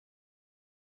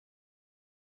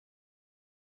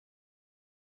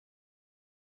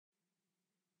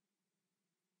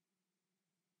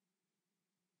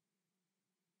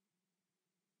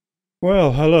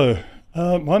Well, hello.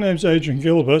 My name's Adrian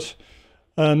Gilbert,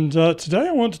 and today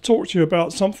I want to talk to you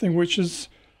about something which is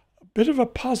a bit of a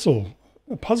puzzle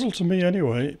to me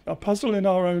anyway, a puzzle in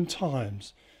our own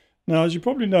times. Now, as you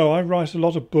probably know, I write a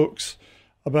lot of books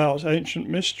about ancient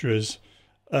mysteries,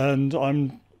 and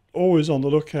I'm always on the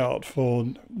lookout for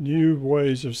new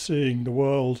ways of seeing the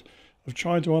world, of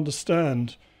trying to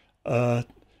understand our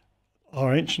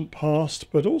ancient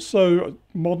past, but also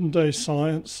modern day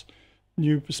science,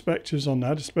 new perspectives on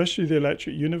that, especially the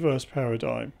electric universe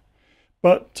paradigm.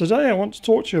 But today I want to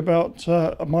talk to you about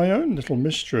my own little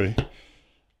mystery,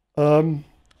 um,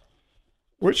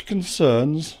 which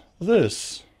concerns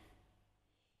this.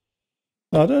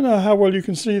 Now, I don't know how well you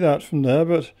can see that from there,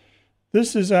 but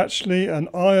this is actually an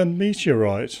iron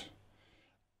meteorite,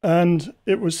 and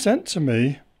it was sent to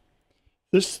me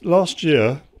this last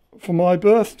year for my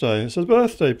birthday. It's a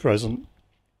birthday present,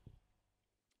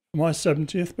 my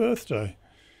 70th birthday.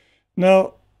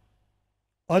 Now,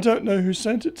 I don't know who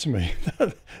sent it to me.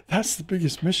 That's the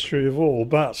biggest mystery of all.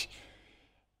 But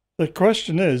the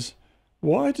question is,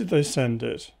 why did they send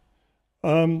it?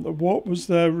 What was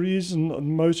their reason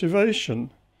and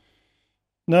motivation?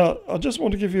 Now, I just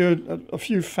want to give you a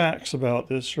few facts about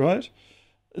this, right?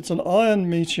 It's an iron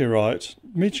meteorite.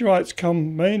 Meteorites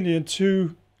come mainly in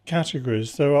two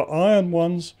categories. There are iron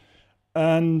ones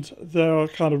and there are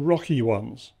kind of rocky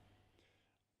ones.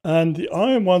 And the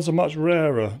iron ones are much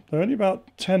rarer. They're only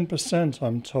about 10%,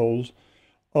 I'm told,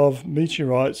 of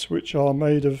meteorites which are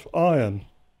made of iron.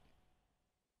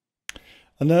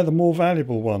 And they're the more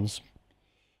valuable ones.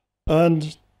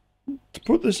 And to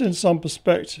put this in some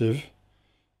perspective,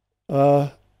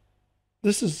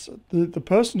 this is the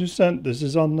person who sent this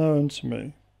is unknown to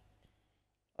me.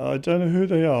 I don't know who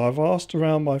they are. I've asked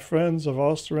around my friends, I've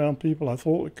asked around people I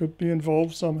thought it could be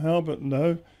involved somehow, but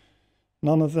no,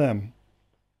 none of them.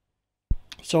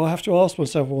 So I have to ask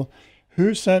myself, well,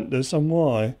 who sent this and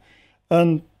why?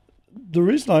 And the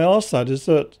reason I ask that is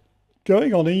that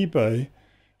going on eBay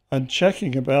and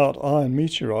checking about iron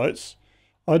meteorites,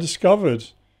 I discovered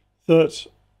that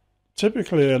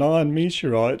typically an iron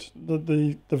meteorite,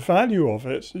 the value of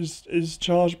it is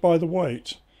charged by the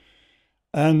weight.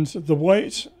 And the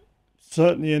weight,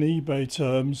 certainly in eBay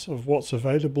terms of what's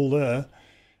available there,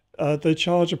 they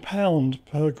charge £1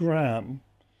 per gram.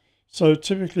 So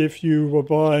typically if you were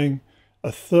buying a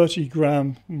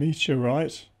 30-gram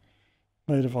meteorite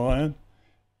made of iron,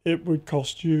 it would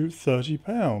cost you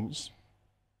 £30.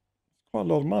 Quite a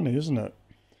lot of money, isn't it?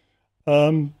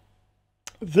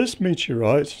 This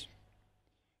meteorite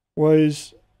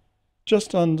weighs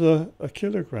just under a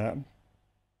kilogram.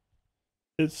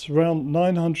 It's around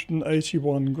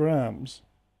 981 grams.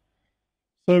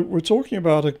 So we're talking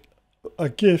about a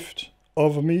gift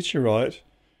of a meteorite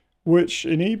which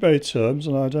in eBay terms,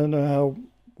 and I don't know how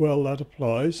well that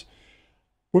applies,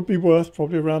 would be worth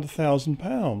probably around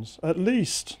 £1,000 at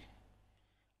least.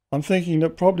 I'm thinking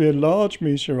that probably a large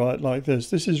meteorite like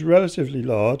this is relatively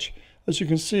large. As you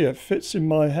can see, it fits in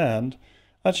my hand.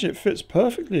 Actually, it fits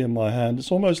perfectly in my hand.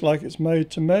 It's almost like it's made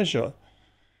to measure.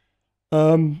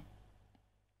 We're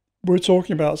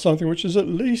talking about something which is at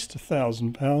least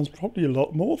 £1,000, probably a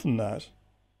lot more than that.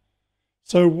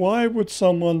 So why would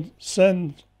someone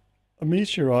send a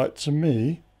meteorite to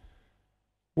me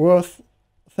worth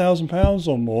 £1,000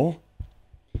 or more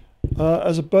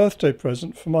as a birthday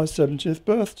present for my 70th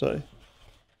birthday?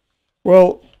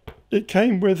 Well, it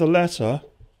came with a letter,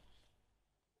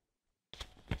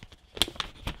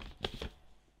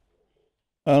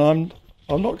 and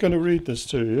I'm not going to read this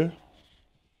to you,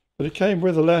 but it came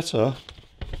with a letter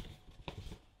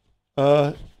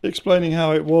explaining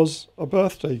how it was a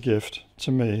birthday gift to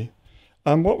me.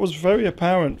 And what was very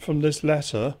apparent from this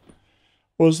letter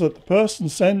was that the person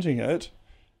sending it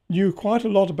knew quite a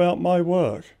lot about my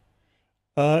work.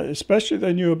 Especially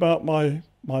they knew about my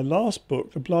last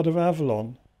book, The Blood of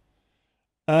Avalon,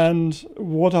 and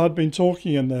what I'd been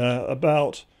talking in there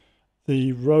about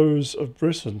the rose of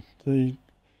Britain, the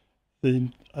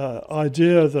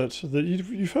idea that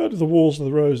you've heard of the Wars of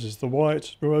the Roses, the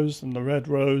white rose and the red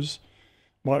rose,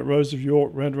 white rose of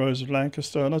York, red rose of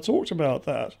Lancaster, and I talked about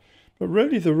that. But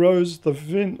really the rose, the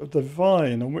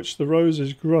vine on which the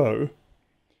roses grow,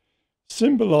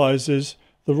 symbolises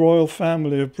the royal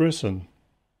family of Britain.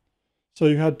 So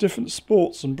you had different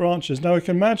sports and branches. Now you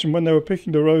can imagine when they were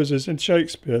picking the roses in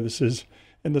Shakespeare, this is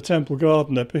in the Temple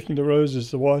Garden, they're picking the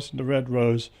roses, the white and the red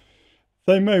rose.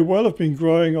 They may well have been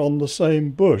growing on the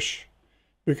same bush,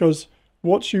 because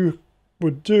what you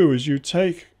would do is you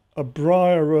take a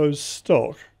briar rose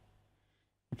stock,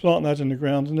 plant that in the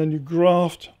ground, and then you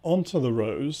graft onto the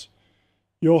rose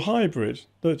your hybrid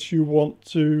that you want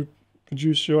to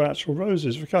produce your actual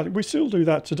roses for cutting. We still do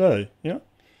that today, yeah?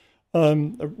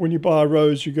 When you buy a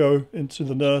rose, you go into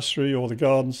the nursery or the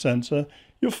garden centre,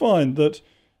 you'll find that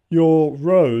your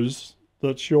rose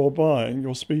that you're buying,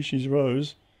 your species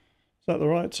rose, is that the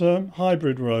right term?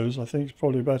 Hybrid rose, I think is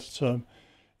probably a better term,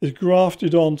 is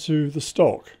grafted onto the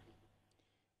stock.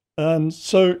 And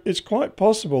so it's quite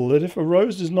possible that if a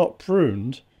rose is not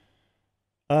pruned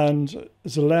and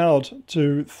is allowed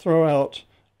to throw out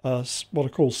what are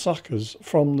called suckers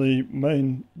from the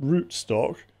main root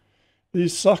stock,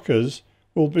 these suckers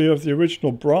will be of the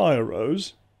original briar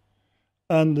rose,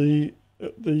 and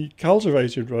the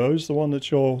cultivated rose, the one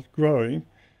that you're growing,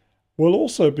 will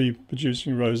also be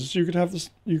producing roses. You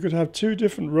could have two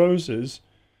different roses,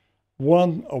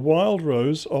 one a wild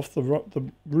rose off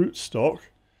the root stock,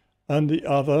 and the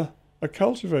other a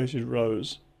cultivated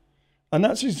rose. And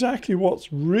that's exactly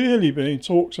what's really being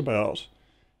talked about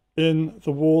in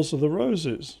the Wars of the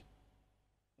Roses.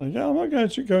 Again, I'm not going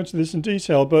to go into this in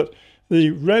detail, but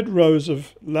the red rose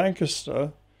of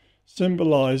Lancaster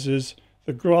symbolises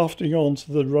the grafting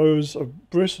onto the rose of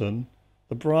Britain,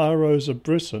 the briar rose of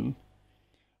Britain,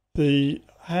 the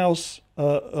house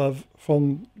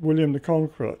from William the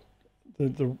Conqueror,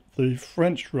 the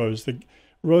French rose, the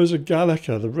rose of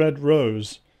Gallica, the red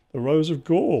rose, the rose of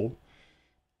Gaul.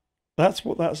 That's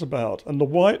what that's about. And the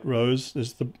white rose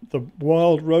is the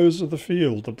wild rose of the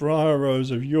field, the briar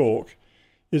rose of York,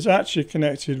 is actually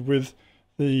connected with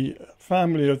the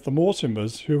family of the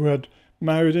Mortimers, who had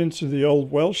married into the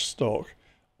old Welsh stock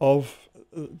of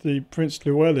the Prince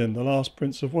Llewellyn, the last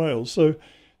Prince of Wales. So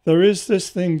there is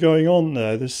this thing going on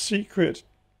there, this secret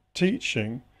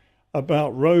teaching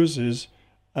about roses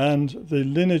and the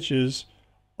lineages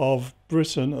of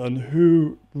Britain and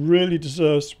who really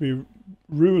deserves to be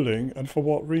ruling and for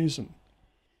what reason.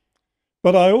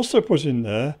 But I also put in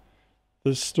there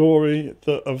the story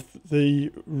of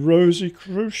the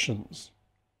Rosicrucians,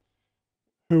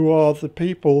 who are the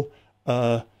people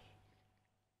who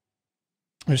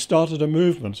started a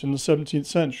movement in the 17th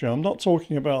century. I'm not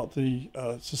talking about the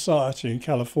society in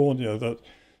California that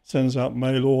sends out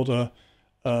mail order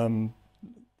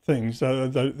things.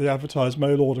 They advertise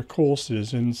mail order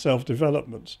courses in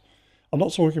self-development. I'm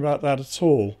not talking about that at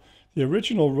all. The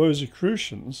original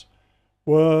Rosicrucians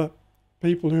were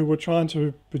people who were trying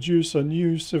to produce a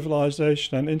new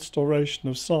civilization and instauration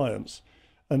of science.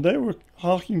 And they were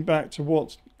harking back to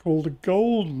what's called a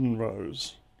golden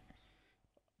rose.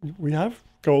 We have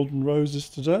golden roses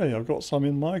today. I've got some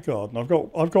in my garden.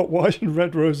 I've got white and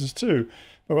red roses too,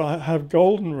 but I have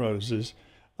golden roses,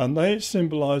 and they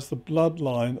symbolize the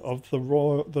bloodline of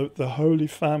the Holy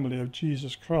Family of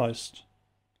Jesus Christ.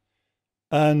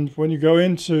 And when you go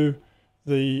into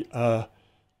the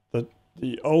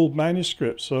old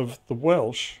manuscripts of the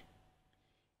Welsh,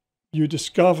 you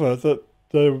discover that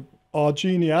there are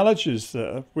genealogies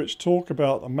there which talk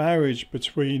about a marriage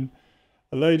between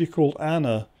a lady called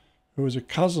Anna, who was a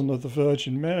cousin of the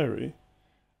Virgin Mary,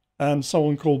 and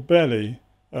someone called Belly.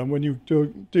 And when you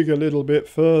dig a little bit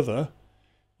further,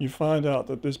 you find out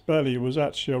that this Belly was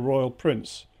actually a royal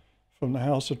prince from the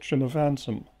house of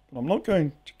Trinovantum. I'm not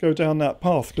going to go down that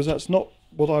path because that's not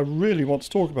what I really want to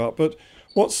talk about. But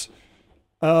what's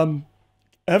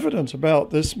evident about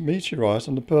this meteorite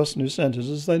and the person who sent it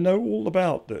is they know all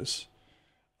about this.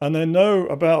 And they know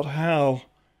about how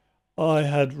I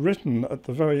had written at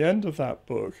the very end of that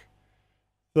book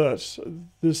that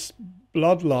this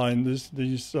bloodline,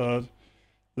 these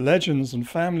legends and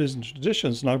families and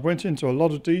traditions, and I went into a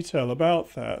lot of detail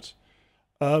about that,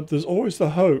 there's always the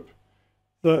hope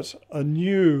that a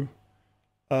new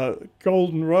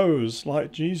golden rose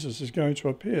like Jesus is going to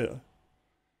appear.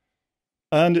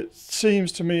 And it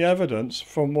seems to me evident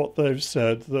from what they've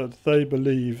said that they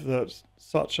believe that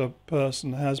such a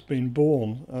person has been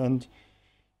born and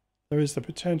there is the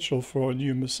potential for a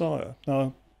new Messiah.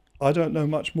 Now, I don't know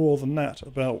much more than that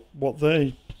about what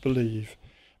they believe,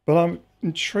 but I'm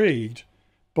intrigued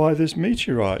by this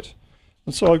meteorite.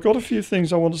 And so I've got a few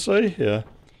things I want to say here.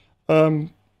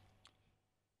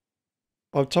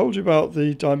 I've told you about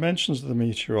the dimensions of the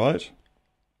meteorite.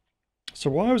 So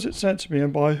why was it sent to me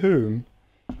and by whom?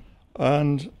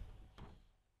 And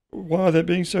why are they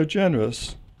being so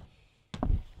generous?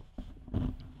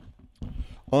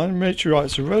 Iron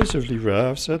meteorites are relatively rare,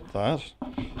 I've said that.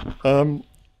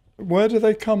 Where do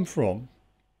they come from?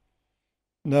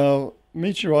 Now,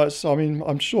 meteorites, I mean,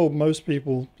 I'm sure most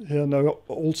people here know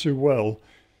all too well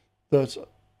that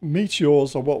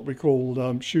meteors are what we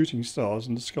call shooting stars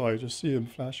in the sky. You just see them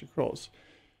flash across.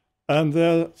 And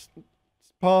they're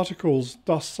particles,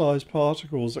 dust-sized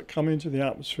particles that come into the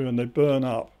atmosphere and they burn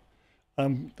up.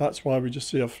 That's why we just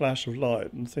see a flash of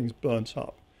light and things burnt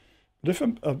up. But if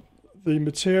the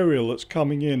material that's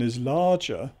coming in is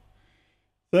larger,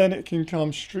 then it can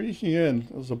come streaking in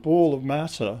as a ball of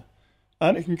matter,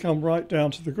 and it can come right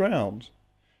down to the ground.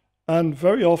 And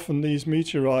very often these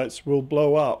meteorites will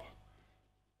blow up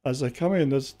as they come in.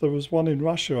 There was one in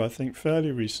Russia, I think,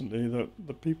 fairly recently, that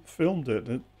the people filmed it.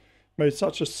 It made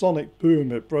such a sonic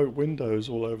boom, it broke windows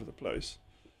all over the place.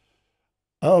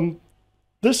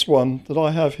 This one that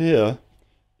I have here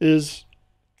is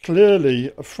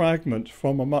clearly a fragment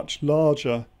from a much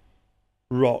larger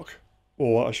rock,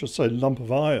 or I should say lump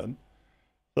of iron,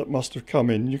 that must have come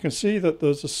in. You can see that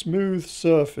there's a smooth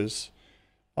surface.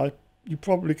 You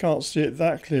probably can't see it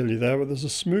that clearly there, but there's a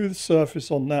smooth surface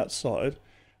on that side,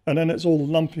 and then it's all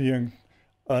lumpy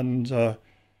and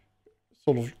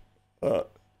sort of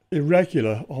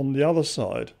irregular on the other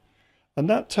side. And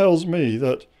that tells me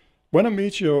that when a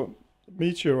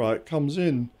meteorite comes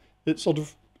in, it sort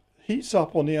of heats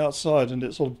up on the outside and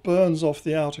it sort of burns off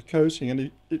the outer coating,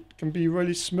 and it can be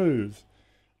really smooth.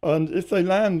 And if they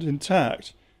land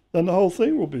intact, then the whole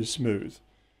thing will be smooth.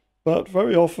 But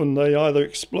very often they either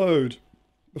explode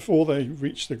before they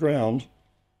reach the ground,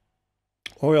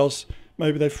 or else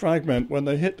maybe they fragment when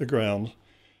they hit the ground.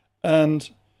 And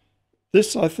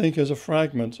this, I think, is a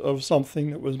fragment of something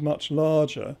that was much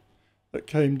larger that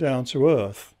came down to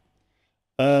Earth.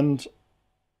 And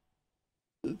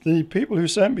the people who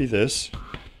sent me this,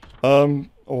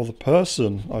 or the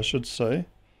person, I should say,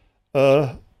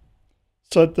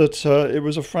 said that it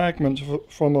was a fragment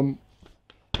from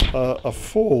a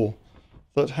fall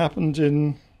that happened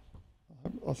in,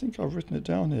 I think I've written it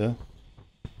down here.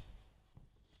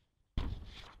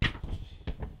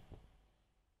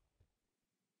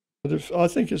 But I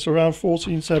think it's around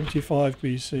 1475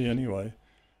 BC anyway,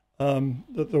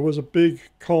 that there was a big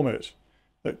comet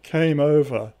that came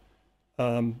over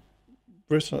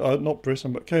Britain, not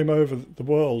Britain, but came over the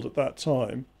world at that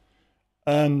time,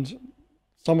 and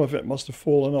some of it must have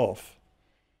fallen off.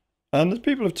 And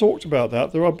people have talked about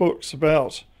that. There are books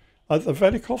about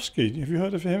Velikovsky. Have you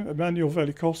heard of him? Emanuel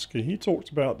Velikovsky. He talked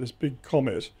about this big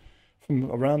comet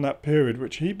from around that period,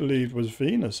 which he believed was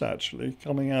Venus, actually,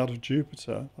 coming out of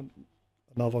Jupiter,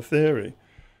 another theory.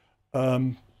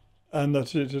 And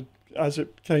that as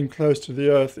it came close to the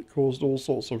Earth, it caused all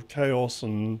sorts of chaos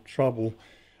and trouble.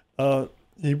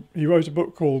 He wrote a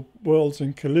book called Worlds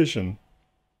in Collision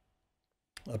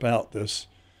about this.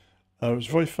 It was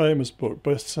a very famous book,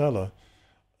 bestseller,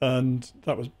 and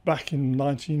that was back in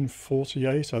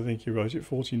 1948, I think he wrote it,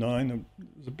 49, and it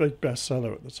was a big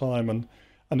bestseller at the time, and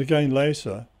again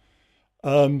later.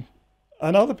 And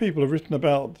other people have written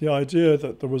about the idea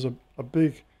that there was a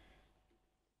big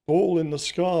ball in the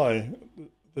sky,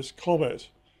 this comet,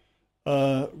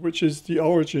 which is the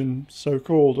origin,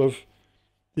 so-called, of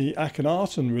the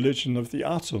Akhenaten religion of the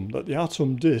atom, that the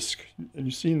atom disk, and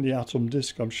you've seen the atom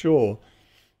disk, I'm sure,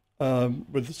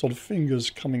 with the sort of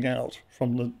fingers coming out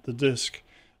from the disk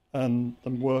and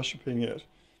them worshipping it.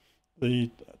 The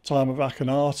time of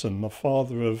Akhenaten, the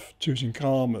father of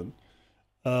Tutankhamun,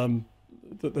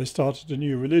 that they started a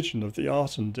new religion of the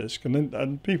atom disk.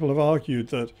 And people have argued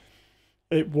that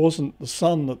it wasn't the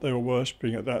sun that they were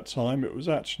worshipping at that time, it was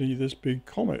actually this big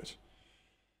comet.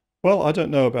 Well, I don't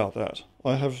know about that.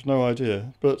 I have no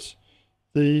idea. But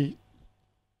the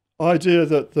idea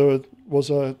that there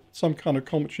was some kind of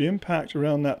cometary impact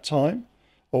around that time,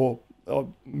 or a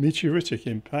meteoritic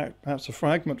impact, perhaps a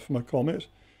fragment from a comet,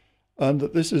 and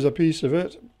that this is a piece of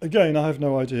it, again, I have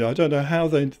no idea. I don't know how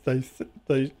they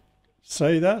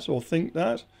say that or think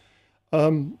that,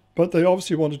 but they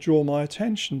obviously want to draw my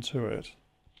attention to it.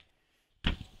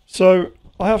 So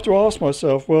I have to ask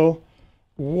myself, well,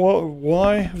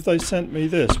 why have they sent me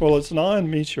this? Well, it's an iron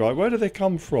meteorite. Where do they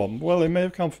come from? Well, they may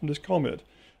have come from this comet.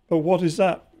 But what is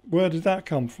that? Where did that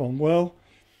come from? Well,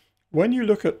 when you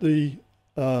look at the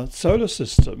solar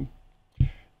system,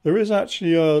 there is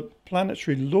actually a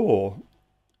planetary law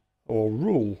or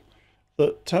rule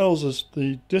that tells us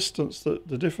the distance that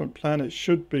the different planets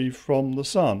should be from the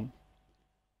sun.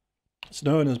 It's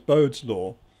known as Bode's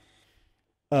law.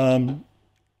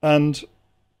 And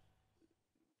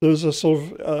there's a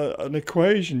sort of an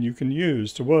equation you can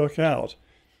use to work out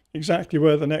exactly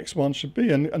where the next one should be.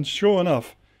 And sure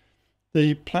enough,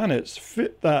 the planets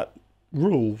fit that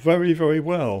rule very, very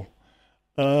well.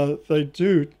 They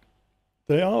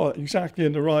are exactly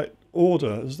in the right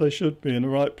order as they should be, in the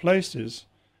right places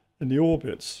in the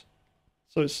orbits.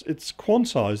 So it's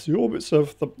quantized. The orbits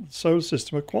of the solar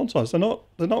system are quantized.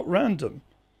 They're not random.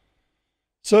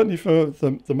 Certainly for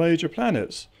the major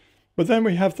planets. But then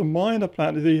we have the minor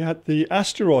planet. You had the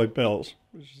asteroid belt,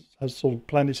 which has sort of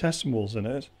planetesimals in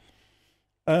it.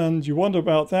 And you wonder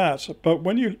about that. But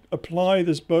when you apply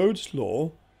this Bode's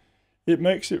law, it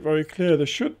makes it very clear there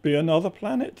should be another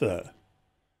planet there.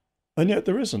 And yet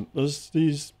there isn't. There's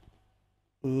these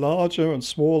larger and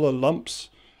smaller lumps.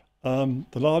 The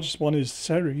largest one is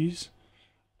Ceres.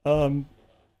 And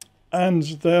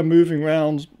they're moving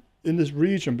around in this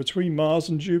region between Mars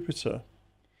and Jupiter.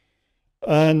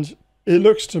 And it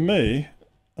looks to me,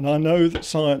 and I know that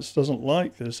science doesn't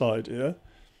like this idea,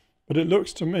 but it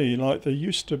looks to me like there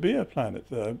used to be a planet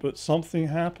there, but something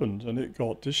happened and it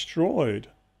got destroyed.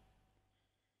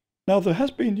 Now, there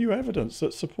has been new evidence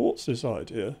that supports this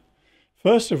idea.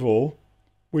 First of all,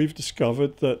 we've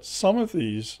discovered that some of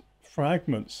these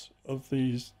fragments of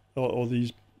these, or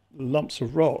these lumps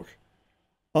of rock,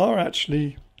 are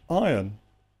actually iron.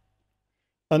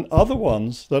 And other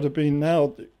ones that have been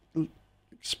now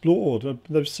explored,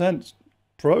 they've sent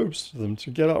probes to them to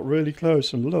get up really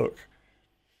close and look.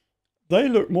 They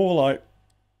look more like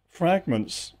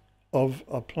fragments of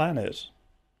a planet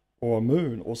or a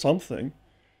moon or something,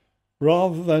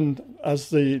 rather than, as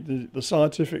the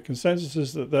scientific consensus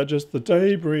is, that they're just the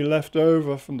debris left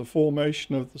over from the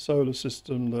formation of the solar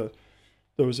system.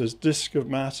 There was this disk of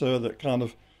matter that kind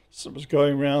of was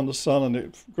going around the sun, and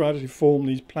it gradually formed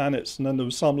these planets, and then there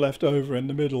was some left over in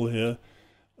the middle here,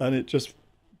 and it just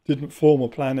didn't form a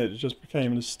planet, it just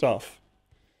became this stuff.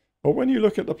 But when you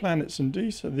look at the planets in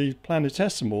detail, these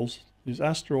planetesimals, these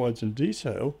asteroids in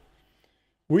detail,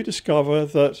 we discover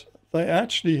that they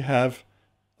actually have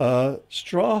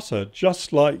strata,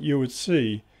 just like you would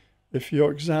see if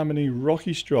you're examining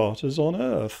rocky stratas on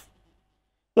Earth.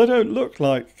 They don't look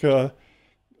like a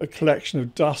collection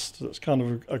of dust that's kind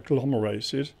of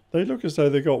agglomerated. They look as though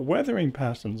they've got weathering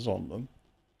patterns on them.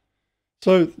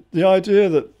 So the idea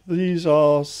that these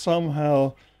are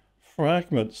somehow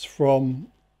fragments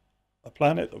from a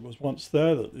planet that was once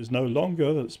there, that is no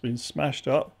longer, that's been smashed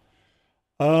up,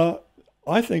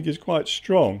 I think is quite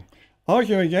strong.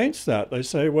 Arguing against that, they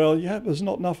say, well, yeah, there's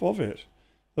not enough of it.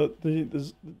 That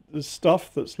the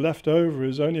stuff that's left over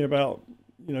is only about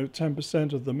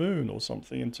 10% of the moon or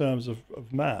something in terms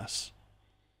of mass.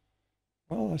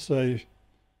 Well, I say,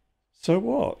 so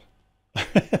what?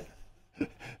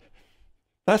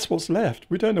 That's what's left.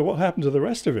 We don't know what happened to the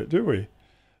rest of it, do we?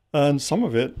 And some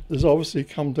of it has obviously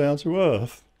come down to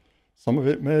Earth. Some of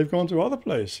it may have gone to other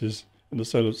places in the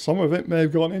solar. Some of it may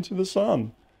have gone into the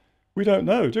sun. We don't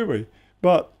know, do we?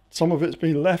 But some of it's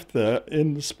been left there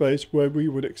in the space where we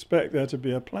would expect there to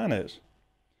be a planet.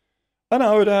 And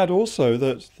I would add also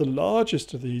that the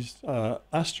largest of these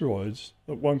asteroids,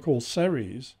 that one calls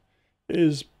Ceres,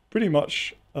 is pretty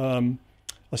much a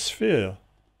sphere.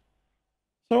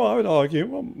 So I would argue,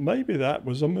 well, maybe that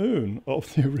was a moon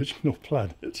of the original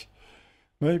planet.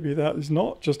 Maybe that is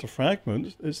not just a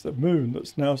fragment, it's the moon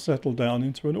that's now settled down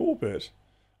into an orbit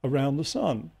around the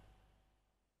sun.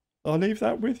 I'll leave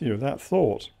that with you, that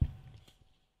thought.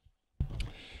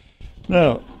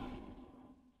 Now,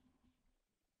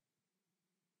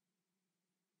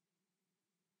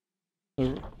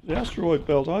 the asteroid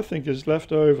belt, I think, is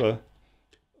left over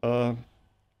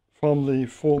from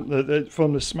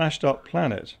the smashed up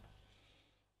planet,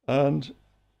 and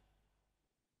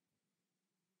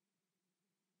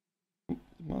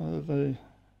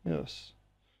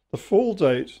the full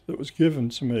date that was given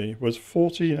to me was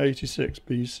 1486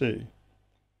 BC,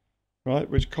 right,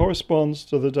 which corresponds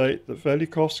to the date that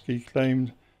Velikovsky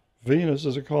claimed Venus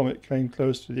as a comet came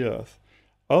close to the Earth.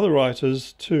 Other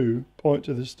writers, too, point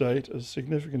to this date as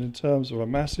significant in terms of a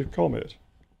massive comet.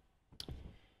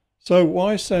 So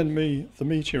why send me the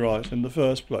meteorite in the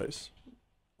first place?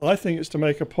 I think it's to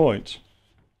make a point.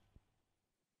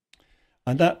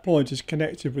 And that point is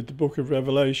connected with the book of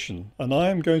Revelation. And I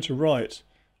am going to write,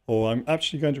 or I'm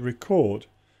actually going to record,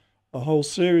 a whole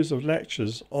series of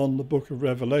lectures on the book of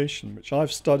Revelation, which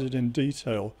I've studied in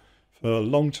detail for a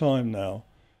long time now.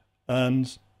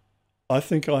 And I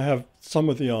think I have some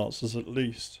of the answers, at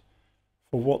least,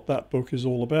 for what that book is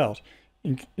all about.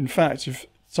 In fact, if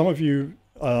some of you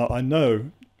I know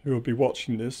who will be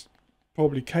watching this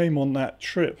probably came on that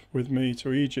trip with me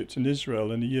to Egypt and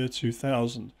Israel in the year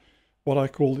 2000, what I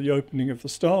call the opening of the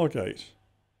Stargate.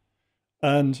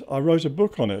 And I wrote a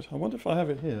book on it. I wonder if I have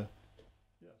it here.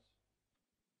 Yes.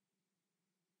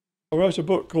 I wrote a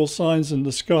book called Signs in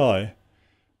the Sky,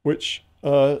 which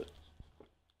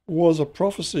was a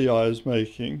prophecy I was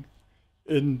making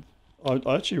in, I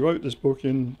actually wrote this book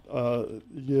in the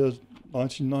year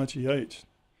 1998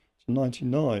 to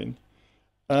 99,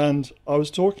 and I was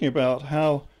talking about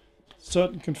how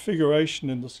certain configuration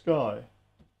in the sky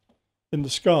in the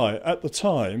sky at the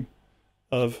time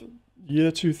of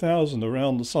year 2000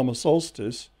 around the summer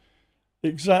solstice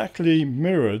exactly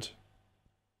mirrored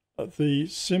the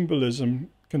symbolism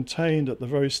contained at the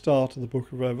very start of the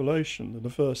book of Revelation, in the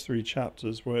first 3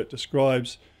 chapters, where it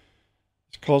describes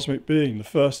this cosmic being, the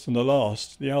first and the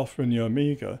last, the Alpha and the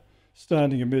Omega,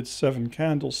 standing amid 7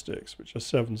 candlesticks, which are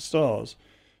 7 stars.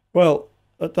 Well,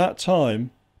 at that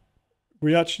time,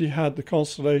 we actually had the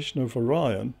constellation of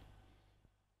Orion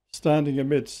standing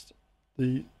amidst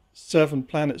the 7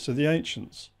 planets of the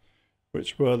ancients,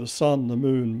 which were the Sun, the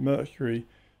Moon, Mercury,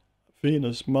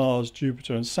 Venus, Mars,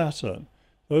 Jupiter, and Saturn.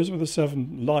 Those were the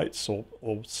 7 lights or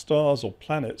stars or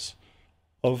planets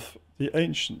of the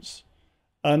ancients.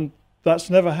 And that's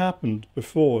never happened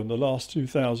before in the last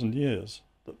 2,000 years,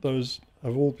 that those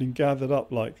have all been gathered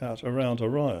up like that around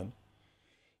Orion.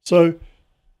 So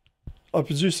I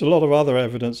produced a lot of other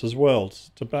evidence as well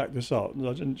to back this up.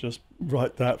 I didn't just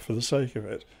write that for the sake of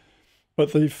it.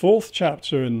 But the 4th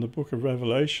chapter in the book of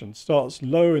Revelation starts,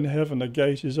 "Lo, in heaven a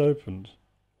gate is opened,"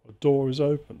 a door is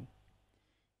open.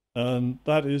 And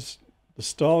that is the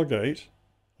Stargate,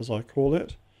 as I call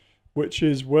it, which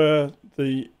is where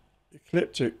the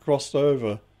ecliptic crosses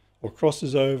over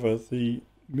the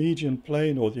median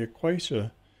plane or the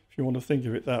equator, if you want to think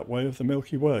of it that way, of the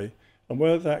Milky Way. And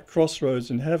where that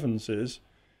crossroads in heavens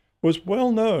was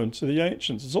well known to the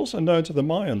ancients. It's also known to the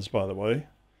Mayans, by the way,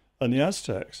 and the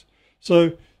Aztecs.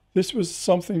 So this was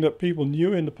something that people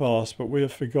knew in the past, but we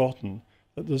have forgotten,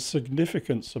 that there's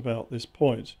significance about this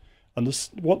point. And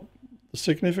what the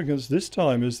significance this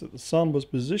time is that the sun was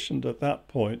positioned at that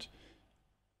point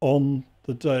on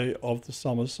the day of the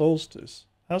summer solstice.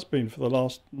 Has been for the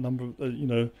last number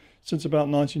of, since about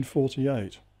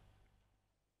 1948.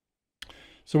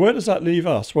 So where does that leave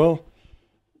us? Well,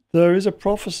 there is a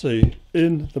prophecy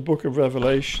in the book of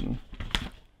Revelation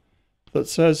that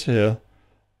says here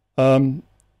that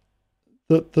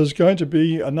there's going to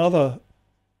be another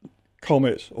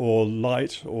comet or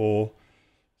light or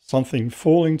something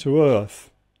falling to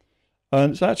earth.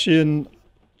 And it's actually in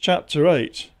chapter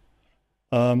 8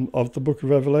 of the book of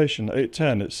Revelation,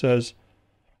 8:10. It says,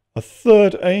 "A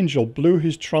third angel blew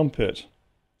his trumpet,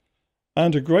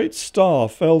 and a great star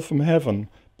fell from heaven,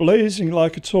 blazing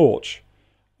like a torch,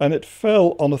 and it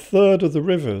fell on a third of the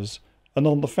rivers and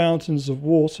on the fountains of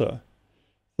water.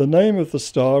 The name of the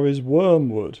star is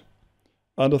Wormwood,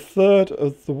 and a third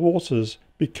of the waters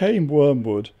became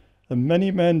wormwood, and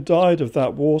many men died of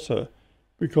that water,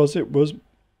 because it was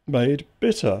made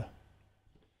bitter."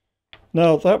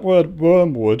 Now, that word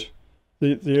wormwood,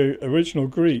 the original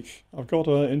Greek, I've got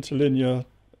an interlinear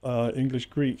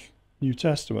English-Greek New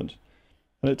Testament,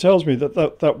 and it tells me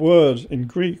that word in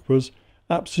Greek was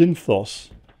absinthos,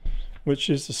 which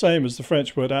is the same as the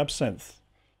French word absinthe,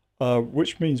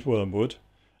 which means wormwood.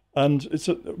 And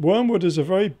wormwood is a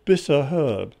very bitter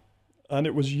herb, and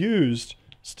it was used,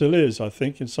 still is, I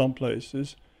think, in some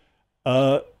places,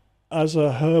 as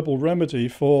a herbal remedy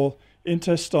for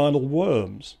intestinal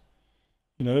worms.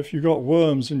 If you've got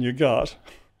worms in your gut,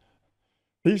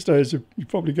 these days you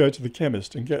probably go to the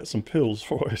chemist and get some pills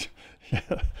for it. Yeah,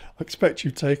 I expect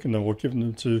you've taken them or given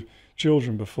them to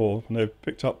children before when they've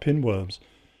picked up pinworms.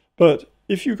 But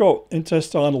if you got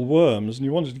intestinal worms and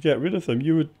you wanted to get rid of them,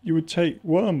 you would take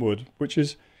wormwood, which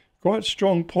is quite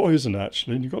strong poison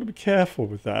actually, and you've got to be careful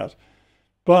with that.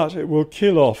 But it will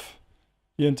kill off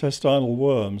the intestinal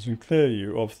worms and clear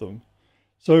you of them.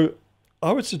 So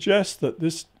I would suggest that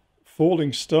this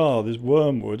falling star, this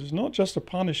wormwood, is not just a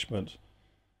punishment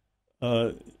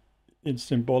in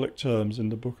symbolic terms in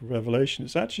the book of Revelation.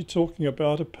 It's actually talking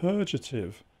about a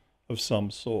purgative of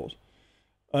some sort.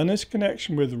 And this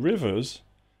connection with rivers,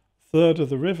 third of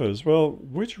the rivers, well,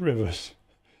 which rivers?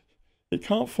 It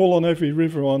can't fall on every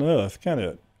river on earth, can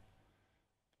it?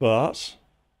 But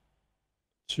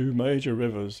 2 major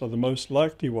rivers are the most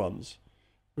likely ones,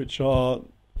 which are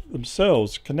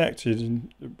themselves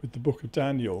connected with the book of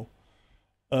Daniel.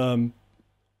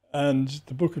 And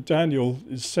the book of Daniel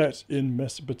is set in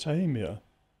Mesopotamia.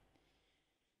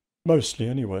 Mostly,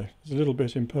 anyway. There's a little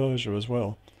bit in Persia as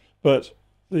well. But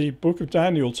the book of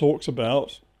Daniel talks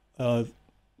about the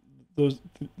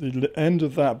end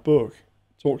of that book,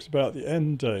 talks about the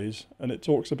end days, and it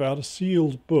talks about a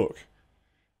sealed book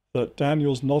that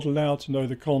Daniel's not allowed to know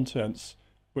the contents,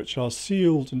 which are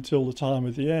sealed until the time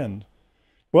of the end.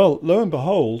 Well, lo and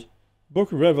behold, the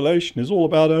book of Revelation is all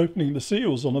about opening the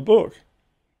seals on a book.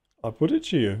 I put it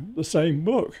to you, the same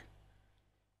book.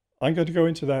 I'm going to go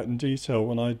into that in detail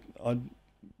when I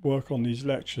work on these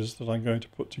lectures that I'm going to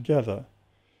put together.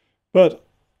 But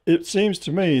it seems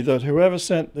to me that whoever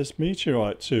sent this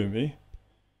meteorite to me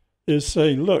is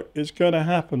saying, look, it's going to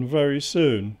happen very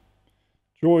soon.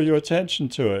 Draw your attention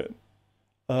to it.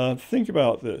 Think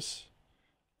about this.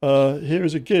 Here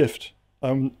is a gift.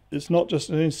 It's not just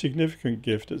an insignificant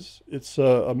gift. It's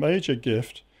a major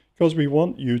gift because we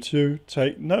want you to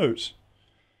take note.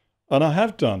 And I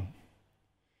have done.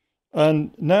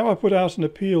 And now I put out an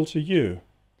appeal to you.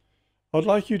 I'd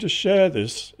like you to share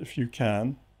this, if you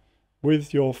can,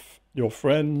 with your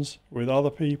friends, with other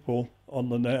people on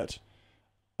the net,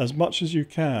 as much as you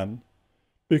can,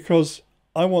 because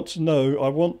I want to know, I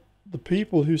want the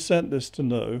people who sent this to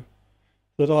know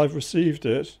that I've received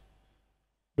it,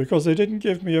 because they didn't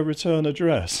give me a return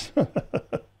address.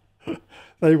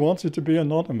 They wanted to be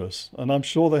anonymous, and I'm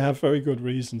sure they have very good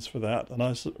reasons for that, and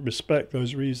I respect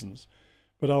those reasons.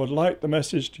 But I would like the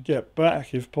message to get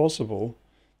back, if possible,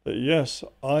 that yes,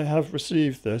 I have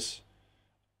received this.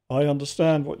 I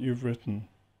understand what you've written,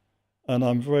 and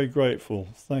I'm very grateful.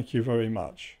 Thank you very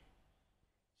much.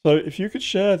 So if you could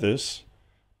share this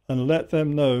and let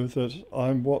them know that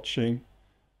I'm watching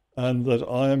and that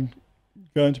I'm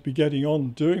going to be getting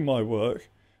on doing my work,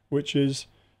 which is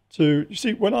to, you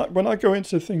see, when I go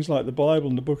into things like the Bible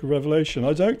and the Book of Revelation,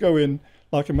 I don't go in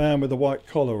like a man with a white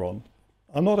collar on.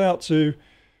 I'm not out to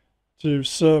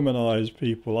sermonize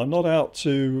people. I'm not out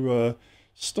to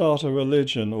start a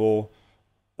religion or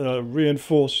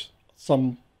reinforce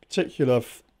some particular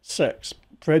sex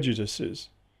prejudices.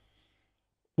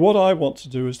 What I want to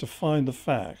do is to find the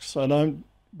facts. And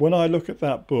when I look at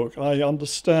that book, I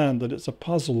understand that it's a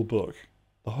puzzle book.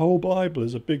 The whole Bible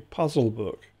is a big puzzle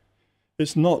book.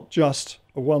 It's not just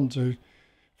a one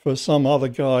for some other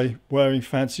guy wearing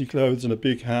fancy clothes and a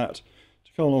big hat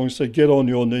to come along and say, get on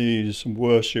your knees and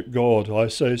worship God. I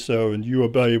say so, and you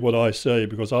obey what I say,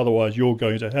 because otherwise you're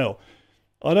going to hell.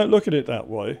 I don't look at it that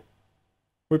way.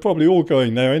 We're probably all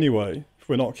going there anyway, if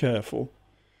we're not careful.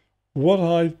 What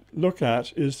I look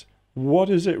at is,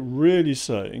 what is it really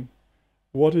saying?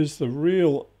 What is the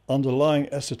real underlying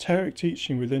esoteric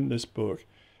teaching within this book?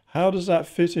 How does that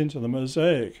fit into the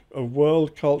mosaic of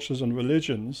world cultures and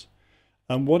religions?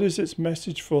 And what is its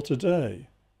message for today?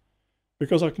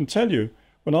 Because I can tell you,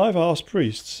 when I've asked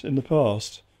priests in the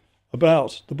past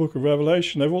about the Book of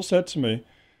Revelation, they've all said to me,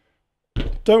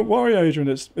 don't worry, Adrian,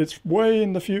 it's way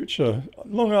in the future,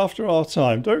 long after our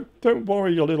time. Don't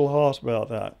worry your little heart about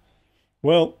that.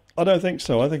 Well, I don't think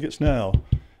so. I think it's now.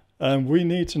 And we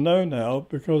need to know now,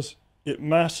 because it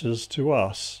matters to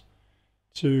us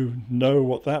to know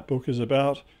what that book is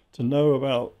about, to know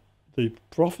about the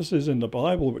prophecies in the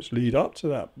Bible which lead up to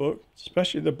that book,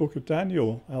 especially the book of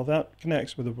Daniel, how that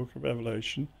connects with the book of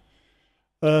Revelation,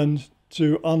 and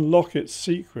to unlock its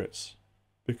secrets,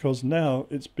 because now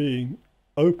it's being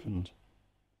opened.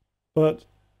 But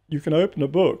you can open a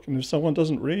book, and if someone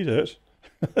doesn't read it,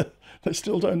 they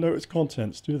still don't know its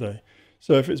contents, do they?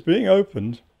 So if it's being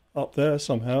opened up there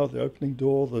somehow, the opening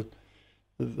door,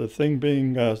 the thing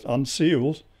being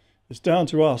unsealed, it's down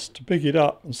to us to pick it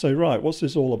up and say, right, what's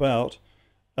this all about?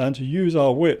 And to use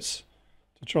our wits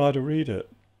to try to read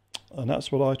it. And that's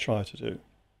what I try to do.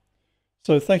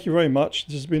 So thank you very much.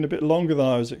 This has been a bit longer than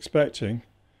I was expecting.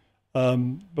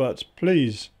 But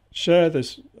please share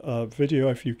this video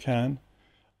if you can.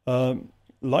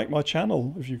 Like my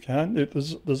channel if you can.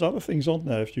 There's other things on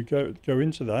there if you go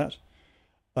into that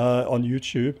on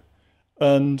YouTube.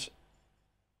 And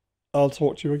I'll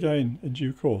talk to you again in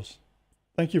due course.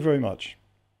 Thank you very much.